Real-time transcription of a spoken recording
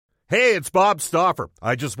Hey, it's Bob Stauffer.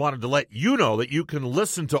 I just wanted to let you know that you can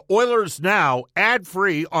listen to Oilers Now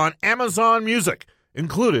ad-free on Amazon Music,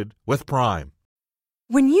 included with Prime.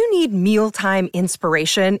 When you need mealtime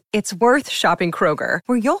inspiration, it's worth shopping Kroger,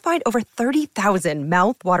 where you'll find over 30,000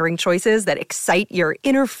 mouth-watering choices that excite your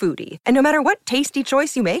inner foodie. And no matter what tasty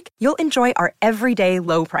choice you make, you'll enjoy our everyday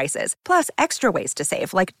low prices, plus extra ways to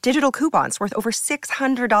save, like digital coupons worth over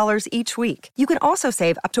 $600 each week. You can also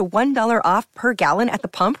save up to $1 off per gallon at the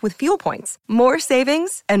pump with fuel points. More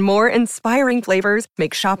savings and more inspiring flavors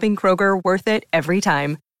make shopping Kroger worth it every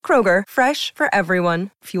time. Kroger, fresh for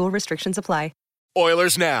everyone. Fuel restrictions apply.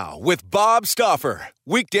 Oilers Now with Bob Stauffer.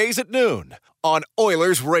 Weekdays at noon on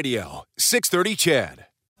Oilers Radio, 630 CHED.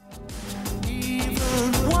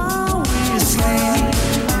 Even while we sleep,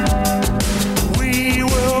 we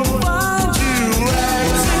will find you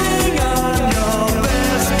acting on your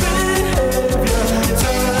best behavior.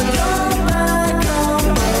 Turn your back on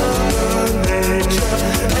Mother Nature.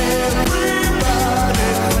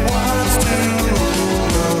 Everybody wants to.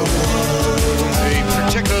 A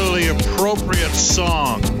particularly appropriate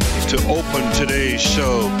song to open today's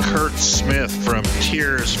show. Kurt Smith from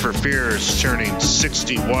Tears for Fears, turning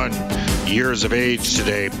 61 years of age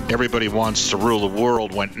today. Everybody Wants to Rule the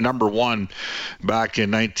World went number one back in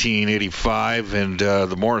 1985, and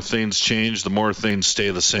the more things change, the more things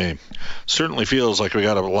stay the same. Certainly feels like we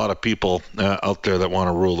got a lot of people out there that want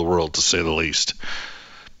to rule the world, to say the least.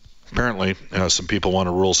 Apparently, some people want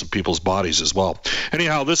to rule some people's bodies as well.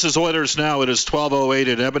 Anyhow, this is Oilers Now. It is 12:08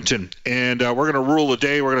 in Edmonton, and we're going to rule the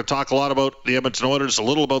day. We're going to talk a lot about the Edmonton Oilers, a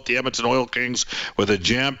little about the Edmonton Oil Kings, with a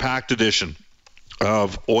jam-packed edition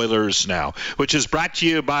of Oilers Now, which is brought to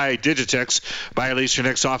you by Digitex. Buy at least your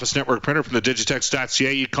next office network printer from the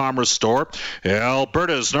Digitex.ca e-commerce store.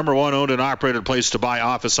 Alberta's number one owned and operated place to buy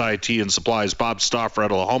office IT and supplies. Bob Stauffer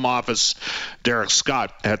out of the home office. Derek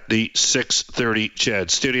Scott at the 630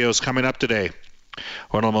 CHED Studios. Coming up today,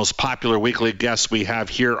 one of the most popular weekly guests we have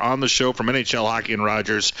here on the show from NHL Hockey and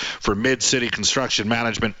Rogers for Mid-City Construction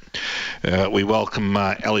Management. We welcome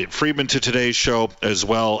Elliot Friedman to today's show, as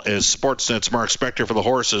well as Sportsnet's Mark Spector for the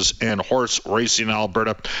horses and horse racing in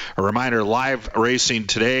Alberta. A reminder, live racing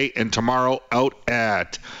today and tomorrow out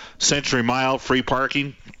at Century Mile, free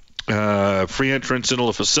parking, free entrance into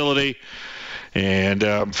the facility.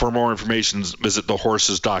 And for more information, visit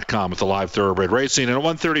thehorses.com with the live thoroughbred racing. And at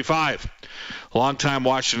 1:35, longtime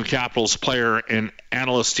Washington Capitals player and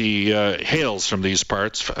analyst, he hails from these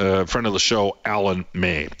parts, friend of the show, Alan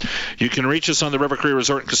May. You can reach us on the River Cree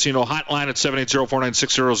Resort and Casino hotline at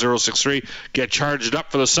 780-496-0063. Get charged up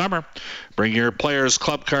for the summer. Bring your player's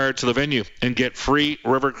club card to the venue and get free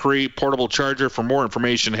River Cree portable charger. For more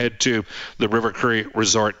information, head to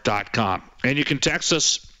therivercreeresort.com. And you can text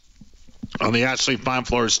us on the Ashley Fine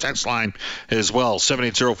Floors text line as well,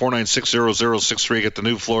 780-496-0063. Get the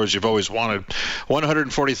new floors you've always wanted.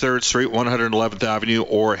 143rd Street, 111th Avenue,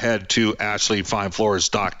 or head to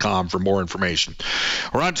ashleyfinefloors.com for more information.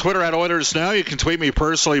 We're on Twitter at Oilers Now. You can tweet me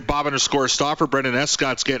personally, Bob_Stauffer. Brendan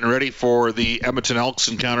Escott's getting ready for the Edmonton Elks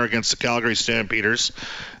encounter against the Calgary Stampeders.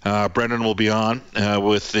 Brendan will be on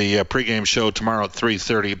with the pregame show tomorrow at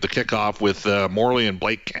 3:30. The kickoff with Morley and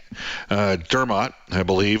Blake Dermott, I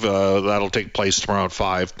believe. That'll take place tomorrow at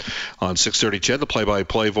 5 on 630 CHED, the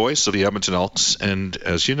play-by-play voice of the Edmonton Elks. And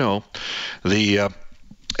as you know, the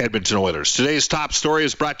Edmonton Oilers. Today's top story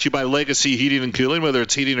is brought to you by Legacy Heating and Cooling. Whether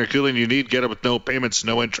it's heating or cooling you need, get it with no payments,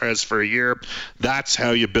 no interest for a year. That's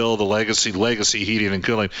how you build a legacy Heating and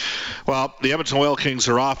Cooling. Well, the Edmonton Oil Kings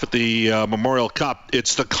are off at the Memorial Cup.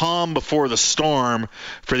 It's the calm before the storm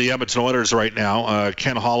for the Edmonton Oilers right now.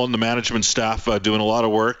 Ken Holland, the management staff, doing a lot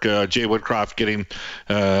of work. Jay Woodcroft getting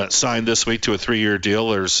signed this week to a 3-year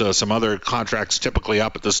deal. There's some other contracts typically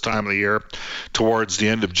up at this time of the year towards the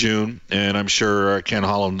end of June, and I'm sure Ken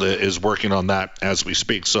Holland is working on that as we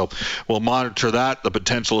speak. So we'll monitor that, the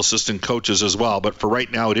potential assistant coaches as well. But for right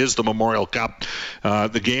now, it is the Memorial Cup.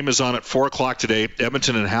 The game is on at 4 o'clock today.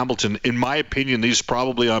 Edmonton and Hamilton. In my opinion, these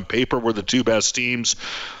probably on paper were the two best teams.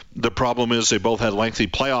 The problem is they both had lengthy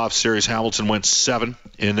playoff series. Hamilton went 7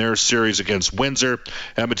 in their series against Windsor.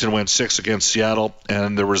 Edmonton went 6 against Seattle,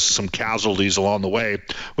 and there was some casualties along the way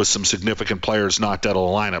with some significant players knocked out of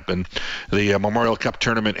the lineup. And the Memorial Cup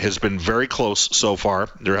tournament has been very close so far.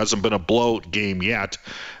 There hasn't been a blowout game yet.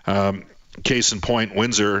 Case in point,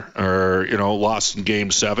 Windsor lost in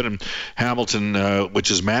Game 7, and Hamilton,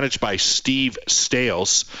 which is managed by Steve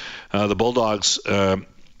Staios, the Bulldogs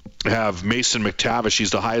have Mason McTavish.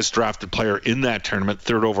 He's the highest drafted player in that tournament,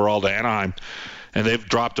 3rd overall to Anaheim, and they've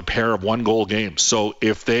dropped a pair of 1-goal games. So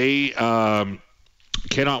if they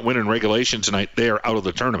cannot win in regulation tonight, they are out of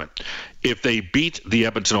the tournament. If they beat the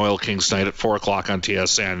Edmonton Oil Kings tonight at 4 o'clock on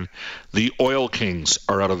TSN, the Oil Kings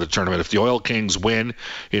are out of the tournament. If the Oil Kings win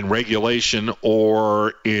in regulation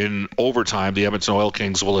or in overtime, the Edmonton Oil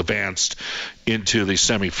Kings will advance into the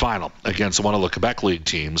semifinal against one of the Quebec League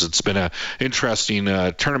teams. It's been an interesting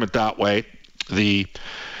tournament that way. The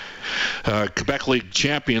Quebec League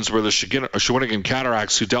champions were the Shawinigan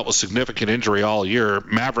Cataracts, who dealt with significant injury all year.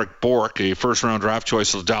 Maverick Bourque, a first-round draft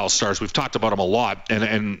choice of the Dallas Stars. We've talked about him a lot,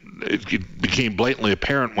 and it became blatantly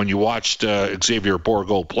apparent when you watched Xavier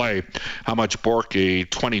Bourgault play how much Bourque, a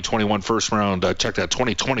 2021 first-round,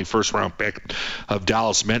 2020 first-round pick of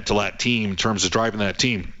Dallas, meant to that team in terms of driving that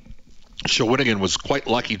team. Shawinigan was quite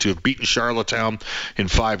lucky to have beaten Charlottetown in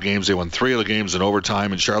 5 games. They won 3 of the games in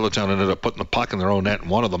overtime, and Charlottetown ended up putting the puck in their own net in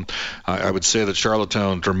one of them. I would say that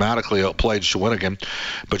Charlottetown dramatically outplayed Shawinigan,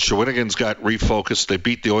 but Shawinigan's got refocused. They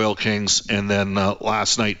beat the Oil Kings, and then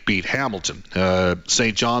last night beat Hamilton.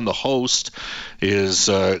 St. John, the host, is...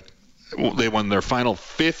 they won their final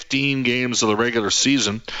 15 games of the regular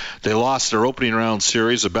season. They lost their opening round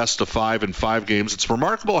series, a best of 5 in 5 games. It's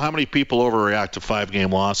remarkable how many people overreact to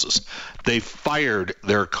 5-game losses. They fired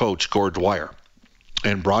their coach, Gord Dwyer,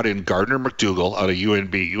 and brought in Gardner McDougall out of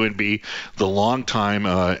UNB. UNB, the longtime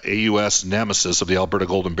AUS nemesis of the Alberta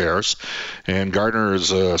Golden Bears. And Gardner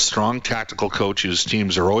is a strong tactical coach whose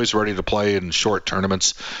teams are always ready to play in short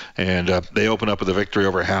tournaments. And they opened up with a victory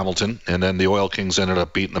over Hamilton, and then the Oil Kings ended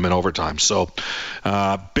up beating them in overtime. So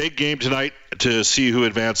big game tonight to see who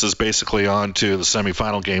advances basically on to the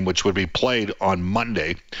semifinal game, which would be played on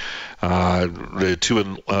Monday. The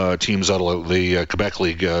 2 teams out of the Quebec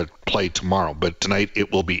League play tomorrow, but tonight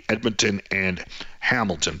it will be Edmonton and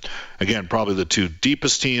Hamilton. Again, probably the 2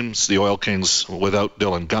 deepest teams. The Oil Kings without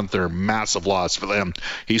Dylan Gunther, massive loss for them.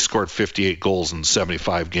 He scored 58 goals in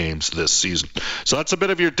 75 games this season. So that's a bit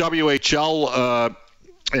of your WHL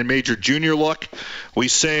and Major Junior look. We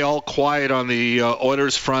say all quiet on the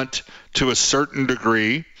Oilers front to a certain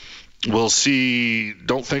degree. We'll see.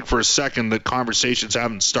 Don't think for a second that conversations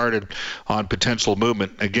haven't started on potential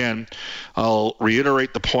movement. Again, I'll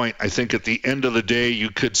reiterate the point. I think at the end of the day, you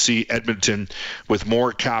could see Edmonton with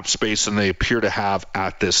more cap space than they appear to have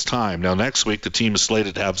at this time. Now, next week, the team is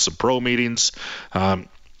slated to have some pro meetings.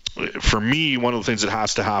 For me, one of the things that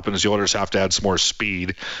has to happen is the Oilers have to add some more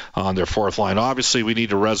speed on their fourth line. Obviously, we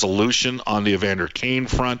need a resolution on the Evander Kane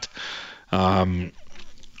front.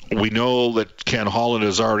 We know that Ken Holland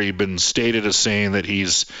has already been stated as saying that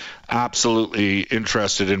he's absolutely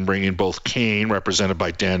interested in bringing both Kane, represented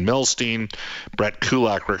by Dan Milstein, Brett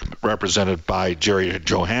Kulak, represented by Jerry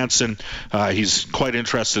Johansson. He's quite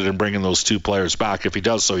interested in bringing those 2 players back. If he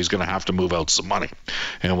does so, he's going to have to move out some money,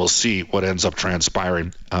 and we'll see what ends up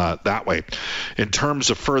transpiring that way. In terms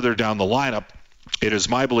of further down the lineup, it is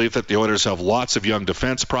my belief that the Oilers have lots of young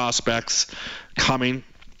defense prospects coming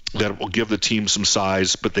that will give the team some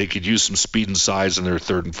size, but they could use some speed and size in their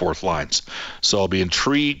 3rd and 4th lines. So I'll be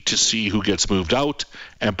intrigued to see who gets moved out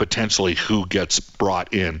and potentially who gets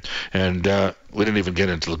brought in. And we didn't even get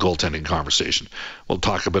into the goaltending conversation. We'll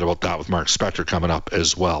talk a bit about that with Mark Spector coming up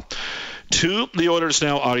as well. To the Oilers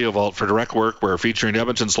Now Audio Vault for direct work, where featuring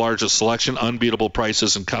Edmonton's largest selection, unbeatable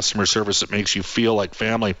prices, and customer service that makes you feel like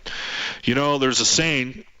family. You know, there's a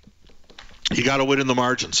saying, you got to win in the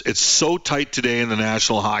margins. It's so tight today in the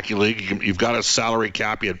National Hockey League. You've got a salary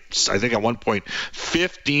cap. You had, I think at one point,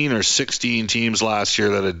 15 or 16 teams last year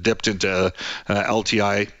that had dipped into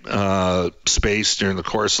LTI space during the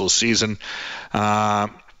course of the season. You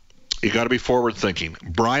got to be forward thinking.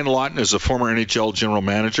 Brian Lawton is a former NHL general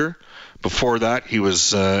manager. Before that, he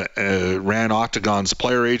was ran Octagon's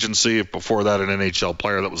player agency. Before that, an NHL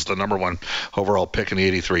player that was the number 1 overall pick in the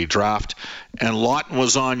 83 draft. And Lawton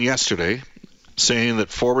was on yesterday saying that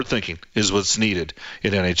forward thinking is what's needed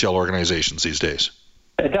in NHL organizations these days.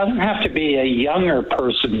 It doesn't have to be a younger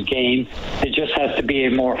person's game. It just has to be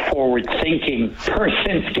a more forward-thinking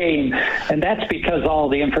person's game. And that's because all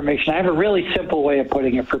the information. I have a really simple way of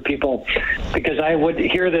putting it for people, because I would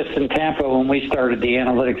hear this in Tampa when we started the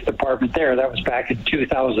analytics department there. That was back in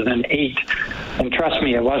 2008. And trust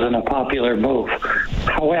me, it wasn't a popular move.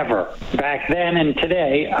 However, back then and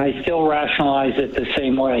today, I still rationalize it the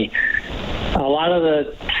same way. A lot of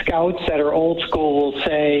the scouts that are old school will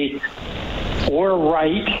say, we're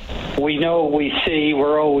right, we know what we see,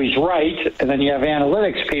 we're always right. And then you have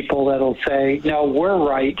analytics people that'll say, no, we're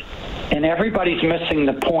right. And everybody's missing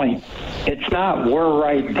the point. It's not we're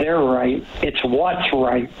right, they're right. It's what's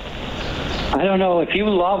right. I don't know if you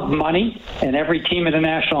love money, and every team in the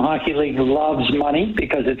National Hockey League loves money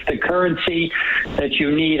because it's the currency that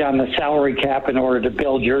you need on the salary cap in order to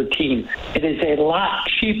build your team. It is a lot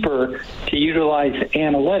cheaper to utilize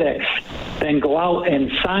analytics than go out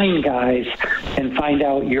and sign guys and find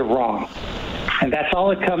out you're wrong. And that's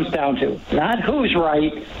all it comes down to. Not who's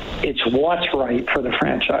right, it's what's right for the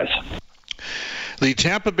franchise. The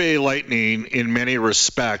Tampa Bay Lightning, in many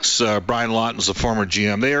respects, Brian Lawton's a former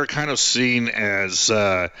GM, they are kind of seen as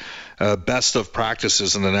best of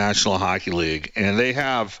practices in the National Hockey League. And they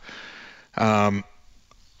have, I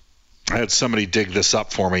had somebody dig this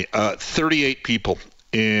up for me, 38 people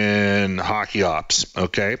in hockey ops,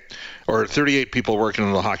 okay? Or 38 people working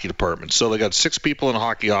in the hockey department. So they got 6 people in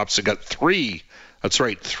hockey ops. They got 3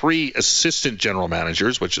 assistant general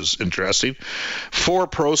managers, which is interesting, 4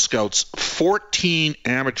 pro scouts, 14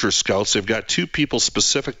 amateur scouts. They've got 2 people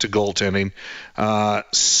specific to goaltending,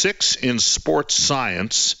 6 in sports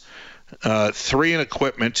science, 3 in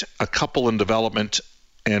equipment, a couple in development,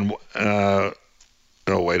 and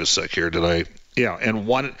wait a sec here. And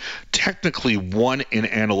one in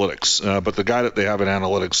analytics, but the guy that they have in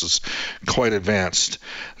analytics is quite advanced.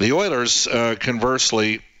 The Oilers,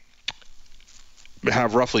 conversely,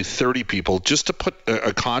 have roughly 30 people. Just to put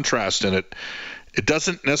a contrast in it, it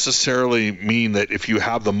doesn't necessarily mean that if you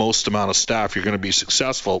have the most amount of staff, you're going to be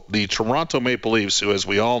successful. The Toronto Maple Leafs, who, as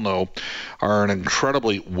we all know, are an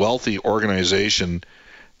incredibly wealthy organization,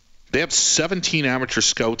 they have 17 amateur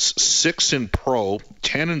scouts, 6 in pro,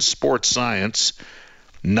 10 in sports science,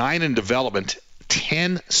 9 in development,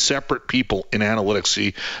 10 separate people in analytics.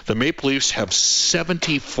 See, the Maple Leafs have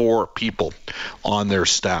 74 people on their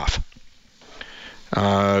staff.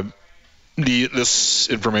 This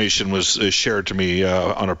information was shared to me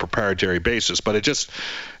on a proprietary basis, but it just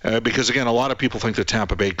because, again, a lot of people think that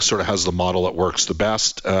Tampa Bay sort of has the model that works the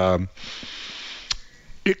best.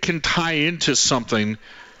 It can tie into something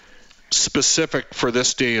specific for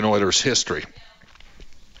this day in Oilers history.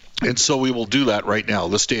 And so we will do that right now,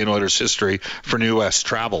 this day in Oilers history for New West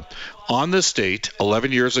Travel. On this date,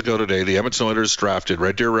 11 years ago today, the Edmonton Oilers drafted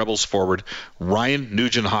Red Deer Rebels forward Ryan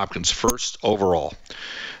Nugent-Hopkins, first overall.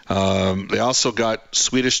 They also got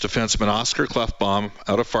Swedish defenseman Oscar Klefbom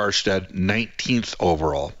out of Farstead, 19th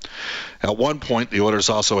overall. At one point, the Oilers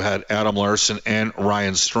also had Adam Larsson and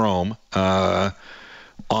Ryan Strome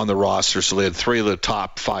on the roster, so they had 3 of the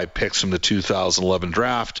top 5 picks from the 2011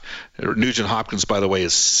 draft. Nugent-Hopkins, by the way,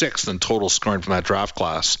 is 6th in total scoring from that draft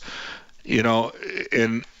class. You know,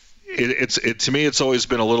 and it to me, it's always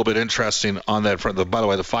been a little bit interesting on that front. By the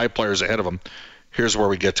way, the 5 players ahead of him, here's where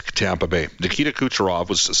we get to Tampa Bay. Nikita Kucherov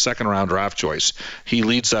was a second-round draft choice. He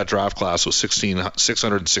leads that draft class with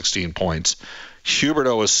 616 points.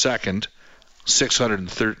 Huberdeau is second,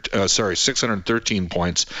 613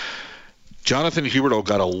 points. Jonathan Huberdeau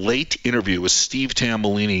got a late interview with Steve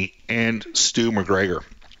Tambellini and Stu McGregor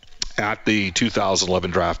at the 2011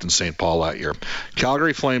 draft in St. Paul that year.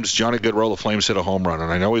 Calgary Flames, Johnny Gaudreau, the Flames hit a home run,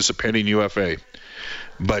 and I know he's a pending UFA,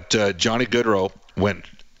 but Johnny Gaudreau went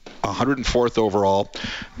 104th overall.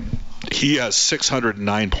 He has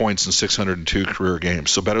 609 points in 602 career games,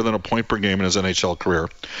 so better than a point per game in his NHL career.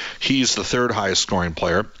 He's the 3rd highest scoring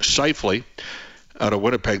player. Scheifele, out of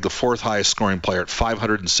Winnipeg, the 4th highest scoring player at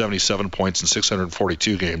 577 points in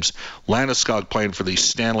 642 games. Landeskog playing for the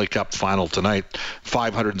Stanley Cup final tonight,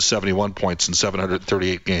 571 points in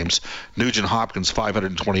 738 games. Nugent-Hopkins,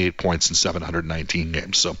 528 points in 719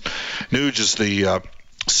 games. So Nuge is the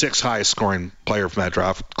 6th highest scoring player from that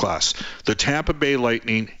draft class. The Tampa Bay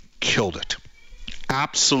Lightning killed it.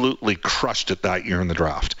 Absolutely crushed it that year in the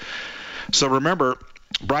draft. So remember,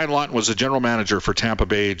 Brian Lawton was the general manager for Tampa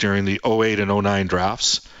Bay during the 08 and 09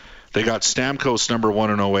 drafts. They got Stamkos number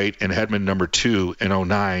 1 in 08 and Hedman number 2 in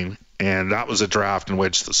 09, and that was a draft in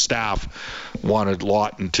which the staff wanted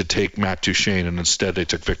Lawton to take Matt Duchene, and instead they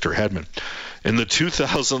took Victor Hedman. In the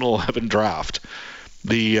 2011 draft,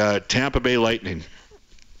 the Tampa Bay Lightning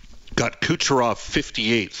got Kucherov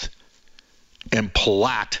 58th and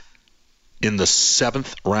Palat in the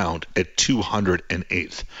 7th round at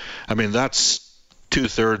 208th. I mean, that's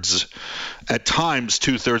at times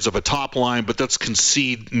two-thirds of a top line, but that's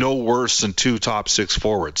concede no worse than 2 top 6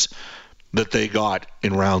 forwards that they got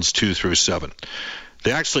in rounds 2 through 7.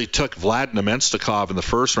 They actually took Vlad Nemenstikov in the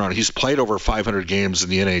first round. He's played over 500 games in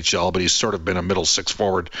the NHL, but he's sort of been a middle 6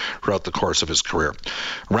 forward throughout the course of his career.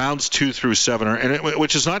 Rounds 2 through 7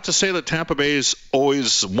 which is not to say that Tampa Bay's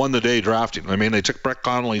always won the day drafting. I mean, they took Brett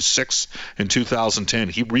Connolly 6th in 2010.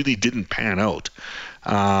 He really didn't pan out.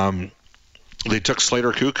 They took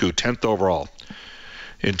Slater Cuckoo 10th overall.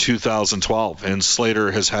 in 2012. And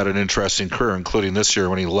Slater has had an interesting career, including this year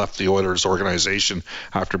when he left the Oilers organization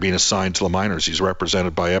after being assigned to the minors. He's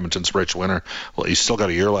represented by Edmonton's Rich Winter. Well, he's still got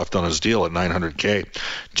a year left on his deal at $900K.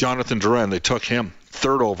 Jonathan Drouin, they took him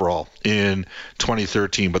third overall in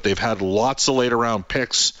 2013, but they've had lots of later round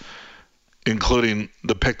picks, including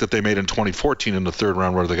the pick that they made in 2014 in the third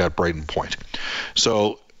round where they got Braden Point.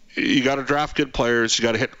 So you got to draft good players. You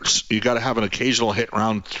got to have an occasional hit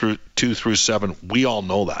round through 2 through 7. We all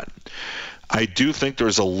know that. I do think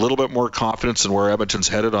there's a little bit more confidence in where Edmonton's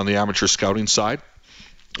headed on the amateur scouting side.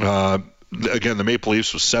 Again, the Maple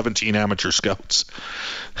Leafs with 17 amateur scouts.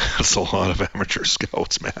 That's a lot of amateur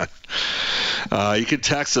scouts, man. You can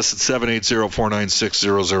text us at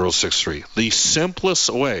 780-496-0063. The simplest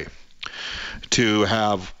way to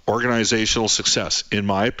have organizational success, in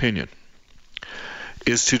my opinion,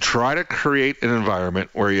 is to try to create an environment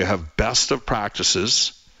where you have best of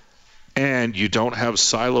practices and you don't have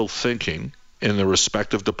silo thinking in the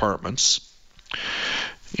respective departments.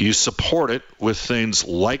 You support it with things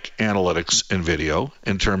like analytics and video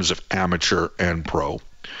in terms of amateur and pro.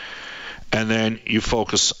 And then you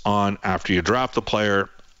focus on, after you draft the player,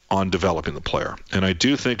 on developing the player. And I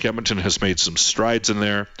do think Edmonton has made some strides in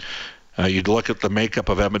there. You'd look at the makeup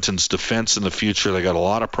of Edmonton's defense in the future. They got a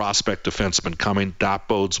lot of prospect defensemen coming. That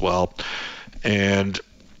bodes well. And,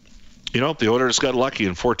 the Oilers got lucky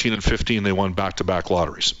in 14 and 15. They won back-to-back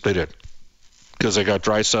lotteries. They did. Because they got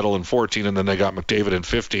Draisaitl in 14 and then they got McDavid in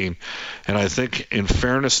 15. And I think, in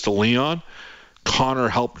fairness to Leon, Connor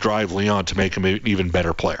helped drive Leon to make him an even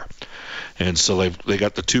better player. And so they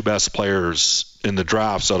got the two best players in the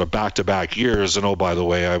drafts out of back-to-back years. And, oh, by the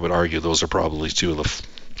way, I would argue those are probably two of the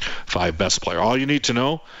 5 best players. All you need to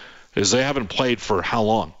know is they haven't played for how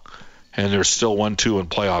long, and they're still 1-2 in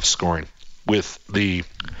playoff scoring, with the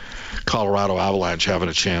Colorado Avalanche having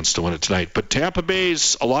a chance to win it tonight. But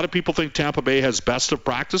a lot of people think Tampa Bay has best of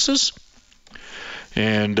practices,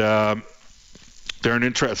 and they're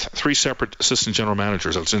 3 separate assistant general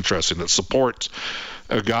managers. That's interesting. That support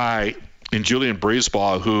a guy in Julian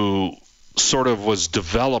Brisebois who sort of was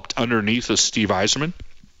developed underneath of Steve Yzerman.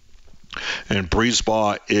 And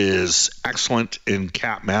Brisebois is excellent in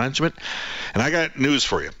cap management. And I got news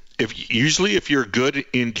for you. If you're good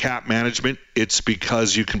in cap management, it's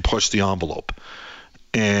because you can push the envelope.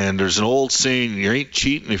 And there's an old saying, you ain't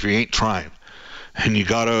cheating if you ain't trying. And you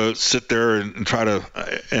got to sit there and try to,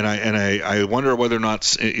 and I wonder whether or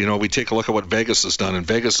not, we take a look at what Vegas has done, and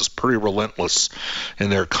Vegas is pretty relentless in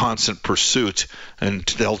their constant pursuit, and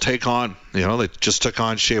they'll take on, they just took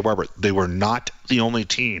on Shea Weber. They were not the only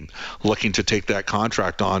team looking to take that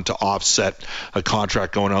contract on to offset a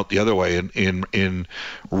contract going out the other way in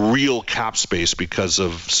real cap space because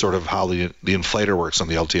of sort of how the inflator works on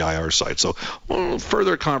the LTIR side. So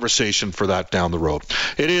further conversation for that down the road.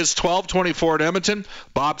 It is 12:24 at Edmonton.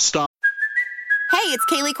 Bob Stauffer. Hey, it's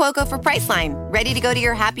Kaylee Cuoco for Priceline. Ready to go to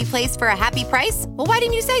your happy place for a happy price? Well, why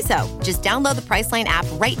didn't you say so? Just download the Priceline app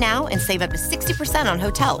right now and save up to 60% on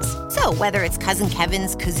hotels. So whether it's Cousin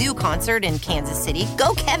Kevin's Kazoo Concert in Kansas City,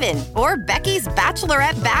 go Kevin, or Becky's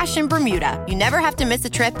Bachelorette Bash in Bermuda, you never have to miss a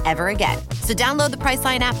trip ever again. So download the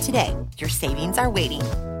Priceline app today. Your savings are waiting.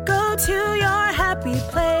 Go to your happy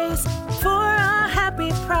place for a happy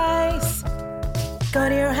price. Go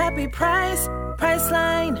to your happy price,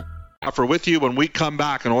 Priceline. For with you when we come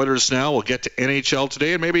back on Oilers Now. We'll get to NHL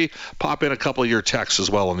today and maybe pop in a couple of your texts as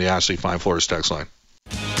well on the Ashley Fine Floors text line.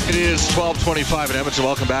 It is 12:25 in Edmonton.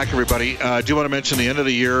 Welcome back, everybody. I do want to mention the end of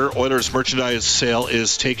the year Oilers merchandise sale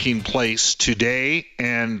is taking place today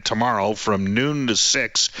and tomorrow from noon to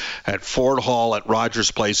 6 at Ford Hall at Rogers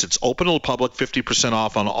Place. It's open to the public, 50%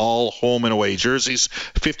 off on all home and away jerseys,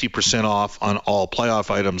 50% off on all playoff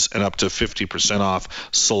items, and up to 50% off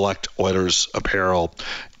select Oilers apparel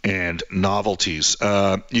and novelties.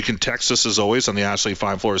 You can text us, as always, on the Ashley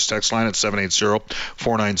Fine Floors text line at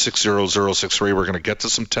 780-496-0063. We're going to get to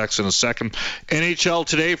some texts in a second. NHL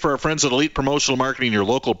today for our friends at Elite Promotional Marketing, your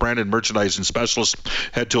local branded merchandising specialist.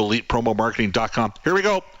 Head to elitepromomarketing.com. Here we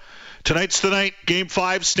go. Tonight's the night. Game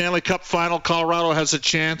 5, Stanley Cup Final. Colorado has a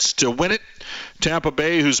chance to win it. Tampa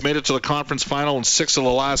Bay, who's made it to the conference final in 6 of the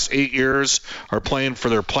last 8 years, are playing for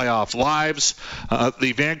their playoff lives.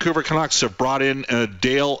 The Vancouver Canucks have brought in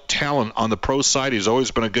Dale Talon on the pro side. He's always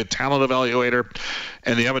been a good talent evaluator.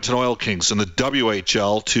 And the Edmonton Oil Kings in the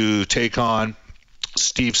WHL to take on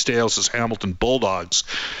Steve Stales' Hamilton Bulldogs.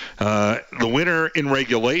 The winner in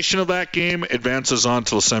regulation of that game advances on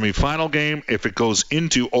to the semifinal game. If it goes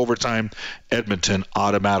into overtime, Edmonton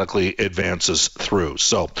automatically advances through.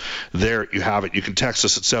 So there you have it. You can text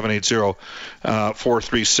us at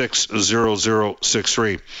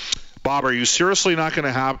 780-436-0063. Bob, are you seriously not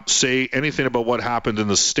going to say anything about what happened in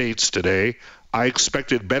the States today? I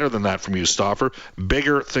expected better than that from you, Stauffer.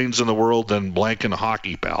 Bigger things in the world than blank and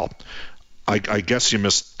hockey, pal. I guess you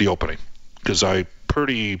missed the opening, because I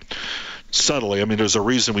pretty subtly, I mean, there's a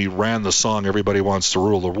reason we ran the song Everybody Wants to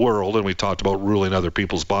Rule the World, and we talked about ruling other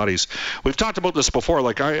people's bodies. We've talked about this before.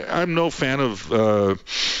 Like, I'm no fan of I'm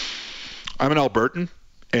an Albertan,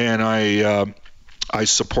 and I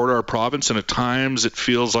support our province, and at times it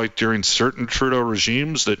feels like during certain Trudeau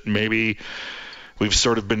regimes that maybe we've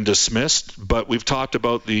sort of been dismissed, but we've talked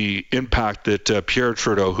about the impact that Pierre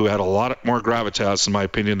Trudeau, who had a lot more gravitas, in my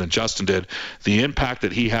opinion, than Justin did, the impact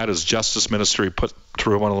that he had as Justice Minister. He put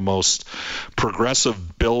through one of the most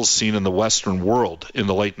progressive bills seen in the Western world in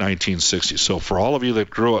the late 1960s. So for all of you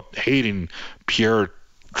that grew up hating Pierre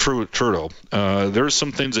Trudeau, there's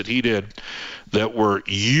some things that he did that were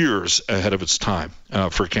years ahead of its time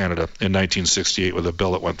for Canada in 1968 with a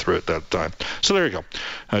bill that went through at that time. So there you go.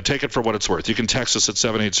 Take it for what it's worth. You can text us at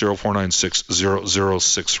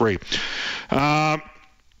 780-496-0063.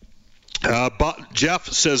 Jeff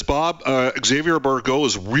says, Bob, Xavier Bourgault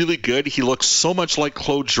is really good. He looks so much like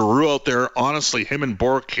Claude Giroux out there. Honestly, him and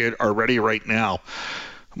Bourque are ready right now.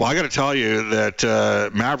 Well, I got to tell you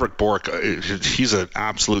that Maverick Bourque, he's an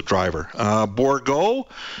absolute driver. Bourgault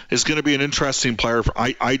is going to be an interesting player.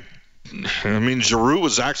 I mean, Giroux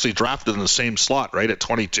was actually drafted in the same slot, right, at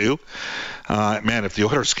 22. Man, if the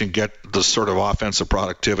Oilers can get the sort of offensive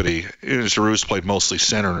productivity, Giroux's played mostly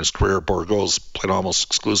center in his career. Bourgault's played almost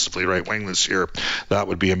exclusively right wing this year. That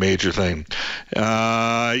would be a major thing.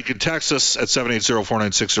 You can text us at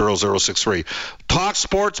 780-496-0063. Talk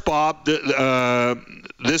sports, Bob.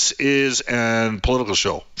 This is a political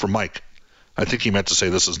show from Mike. I think he meant to say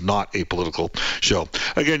this is not a political show.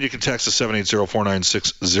 Again, you can text us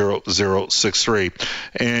 780-496-0063.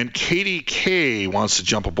 And Katie K wants to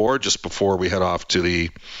jump aboard just before we head off to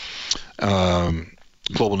the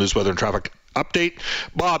Global News Weather and Traffic update.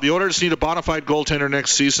 Bob, the Oilers need a bona fide goaltender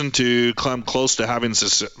next season to come close to having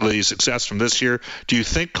the success from this year. Do you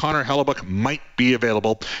think Connor Hellebuyck might be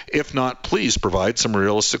available? If not, please provide some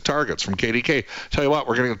realistic targets from KDK. Tell you what,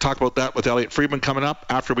 we're going to talk about that with Elliot Friedman coming up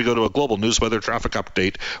after we go to a Global News Weather Traffic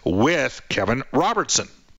update with Kevin Robertson.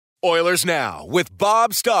 Oilers Now with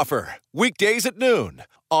Bob Stauffer. Weekdays at noon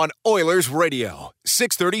on Oilers Radio,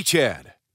 630 CHED.